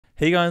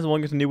Hey guys,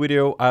 welcome to a new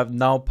video. I've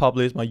now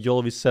published my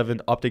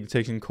YOLOv7 object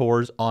detection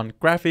course on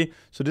Graphy.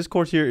 So this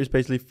course here is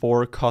basically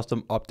for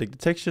custom object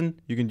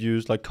detection. You can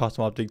use like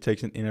custom object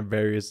detection in a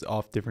various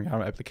of different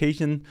kind of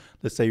application.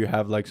 Let's say you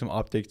have like some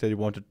objects that you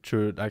want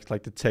to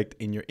like detect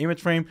in your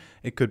image frame.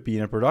 It could be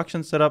in a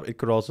production setup. It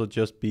could also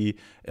just be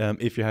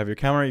if you have your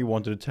camera, you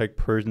want to detect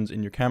persons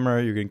in your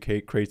camera. You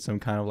can create some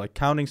kind of like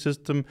counting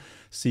system,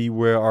 see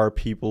where are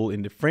people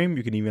in the frame.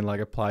 You can even like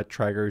apply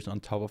trackers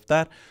on top of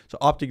that. So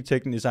object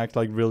detection is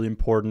actually like really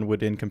important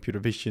within computer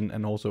vision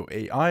and also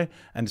AI,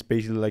 and it's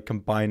basically like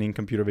combining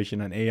computer vision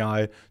and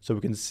AI so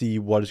we can see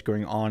what is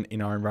going on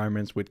in our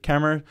environments with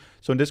camera.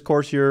 So in this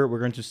course here, we're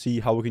going to see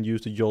how we can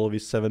use the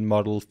YOLOv7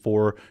 model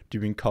for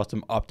doing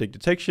custom object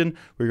detection.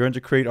 We're going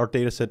to create our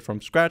data set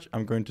from scratch.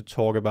 I'm going to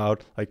talk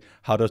about like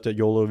how does the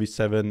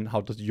YOLOv7,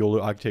 how does the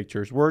YOLO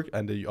architectures work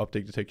and the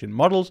object detection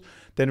models.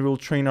 Then we'll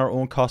train our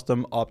own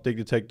custom object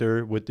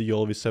detector with the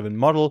YOLOv7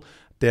 model.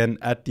 Then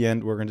at the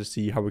end, we're going to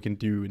see how we can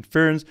do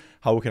inference,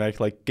 how we can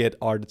actually like get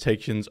our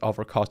detections of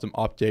our custom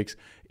objects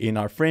in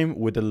our frame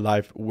with a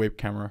live web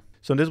camera.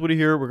 So in this video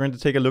here, we're going to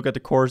take a look at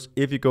the course.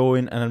 If you go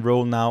in and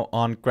enroll now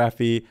on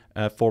Graphy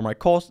for my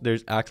course,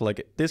 there's actually like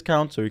a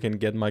discount, so you can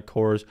get my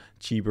course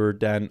cheaper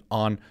than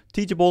on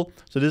Teachable.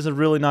 So this is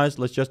really nice.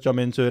 Let's just jump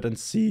into it and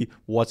see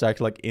what's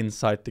actually like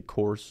inside the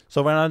course.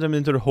 So right now I'm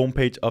into the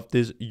homepage of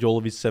this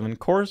YOLOv7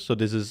 course. So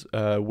this is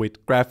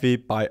with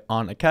Graphy by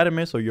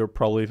Unacademy. So you're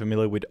probably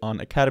familiar with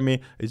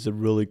Unacademy. It's a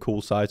really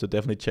cool site, so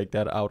definitely check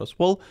that out as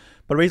well.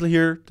 But basically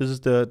here, this is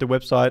the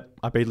website.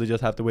 I basically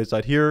just have the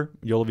website here,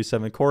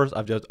 YOLOv7 course.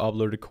 I've just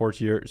uploaded the course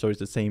here, so it's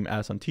the same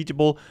as on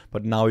Teachable,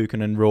 but now you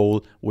can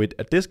enroll with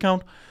a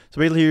discount. So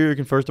basically here, you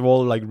can first of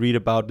all like read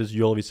about this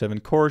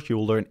YOLOv7 course. You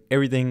will learn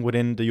everything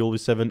within the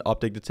YOLOv7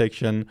 object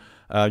detection.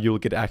 You will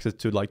get access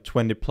to like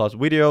 20 plus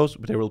videos,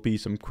 but there will be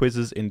some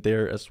quizzes in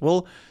there as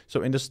well.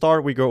 So in the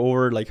start, we go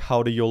over like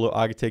how the YOLO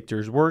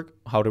architectures work,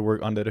 how they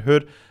work under the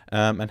hood,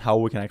 and how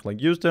we can actually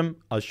use them.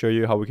 I'll show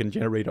you how we can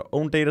generate our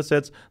own data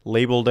sets,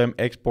 label them,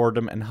 export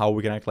them, and how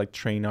we can actually like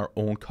train our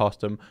own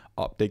custom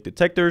object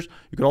detectors.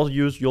 You can also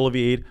use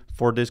YOLOv8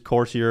 for this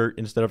course here.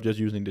 Instead of just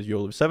using this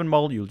YOLOv7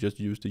 model, you'll just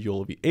use the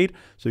YOLOv8.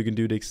 So you can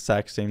do the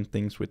exact same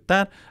things with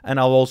that. And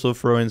I'll also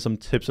throw in some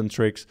tips and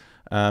tricks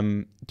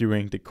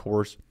during the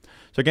course.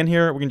 So again,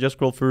 here we can just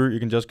scroll through. You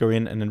can just go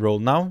in and enroll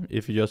now.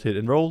 If you just hit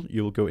enroll,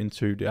 you will go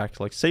into the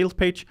actual like sales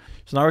page.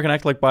 So now we can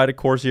actually like buy the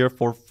course here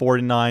for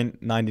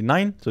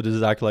 $49.99. So this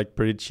is actually like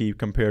pretty cheap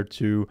compared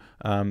to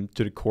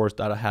the course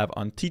that I have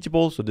on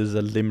Teachable. So this is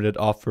a limited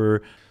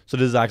offer. So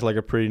this is actually like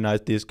a pretty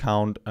nice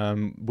discount,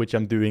 which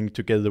I'm doing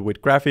together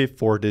with Graphy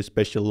for this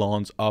special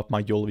launch of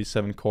my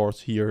YOLOv7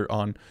 course here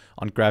on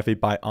Graphy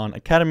by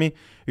Unacademy.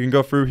 You can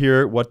go through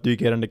here. What do you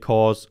get in the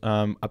course?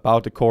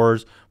 About the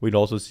course, we'd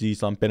also see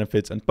some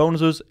benefits and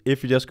bonuses.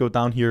 If you just go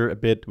down here a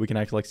bit, we can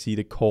actually like see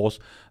the course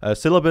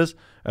syllabus.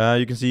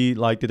 You can see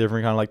like the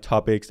different kind of like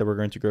topics that we're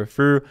going to go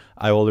through.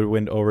 I already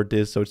went over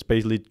this, so it's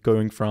basically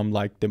going from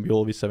like the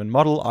YOLOv7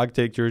 model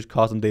architectures,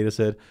 custom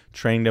dataset,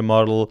 training the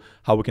model,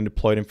 how we can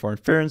deploy them for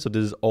inference. So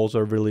this is also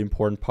a really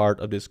important part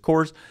of this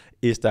course,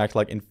 is to act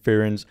like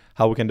inference,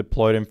 how we can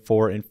deploy them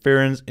for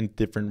inference in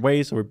different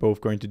ways. So we're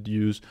both going to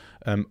use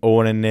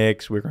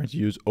ONNX, we're going to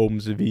use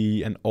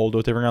OpenCV and all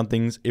those different kind of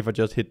things. If I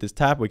just hit this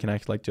tab, we can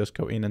actually like just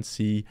go in and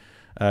see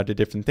the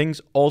different things.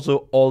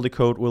 Also, all the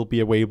code will be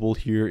available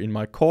here in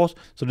my course.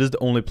 So this is the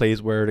only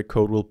place where the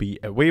code will be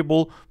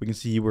available. We can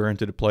see we're going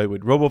to deploy it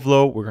with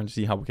RoboFlow. We're going to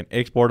see how we can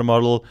export a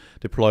model,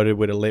 deploy it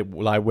with a live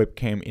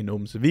webcam in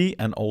OpenCV,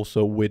 and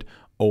also with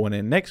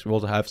ONNX. We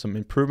also have some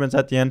improvements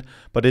at the end,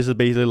 but this is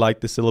basically like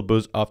the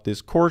syllabus of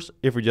this course.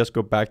 If we just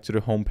go back to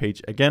the home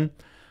page again,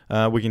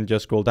 we can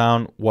just scroll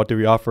down. What do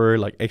we offer?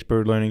 Like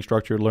expert learning,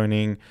 structured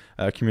learning,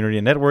 community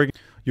and network.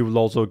 You will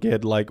also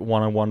get like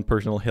one-on-one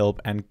personal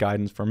help and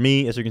guidance from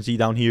me. As you can see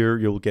down here,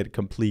 you'll get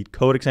complete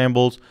code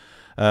examples.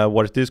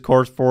 What is this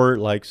course for?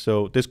 Like,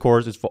 so this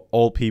course is for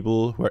all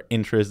people who are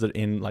interested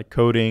in like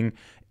coding,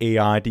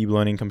 AI, deep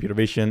learning, computer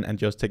vision, and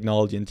just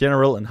technology in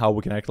general, and how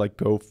we can actually like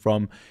go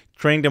from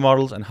training the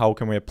models and how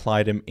can we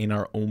apply them in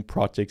our own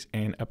projects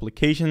and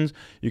applications.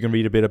 You can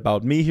read a bit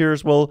about me here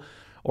as well,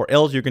 or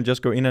else you can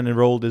just go in and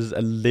enroll. This is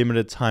a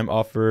limited time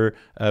offer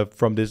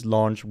from this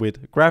launch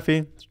with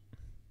Graphy.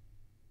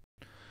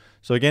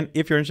 So again,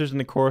 if you're interested in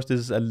the course, this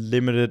is a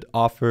limited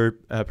offer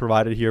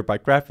provided here by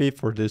Graphy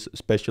for this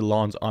special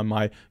launch on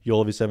my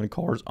YOLOv7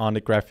 course on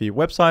the Graphy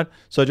website.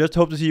 So I just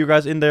hope to see you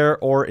guys in there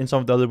or in some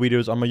of the other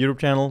videos on my YouTube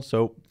channel.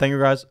 So thank you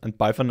guys and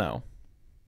bye for now.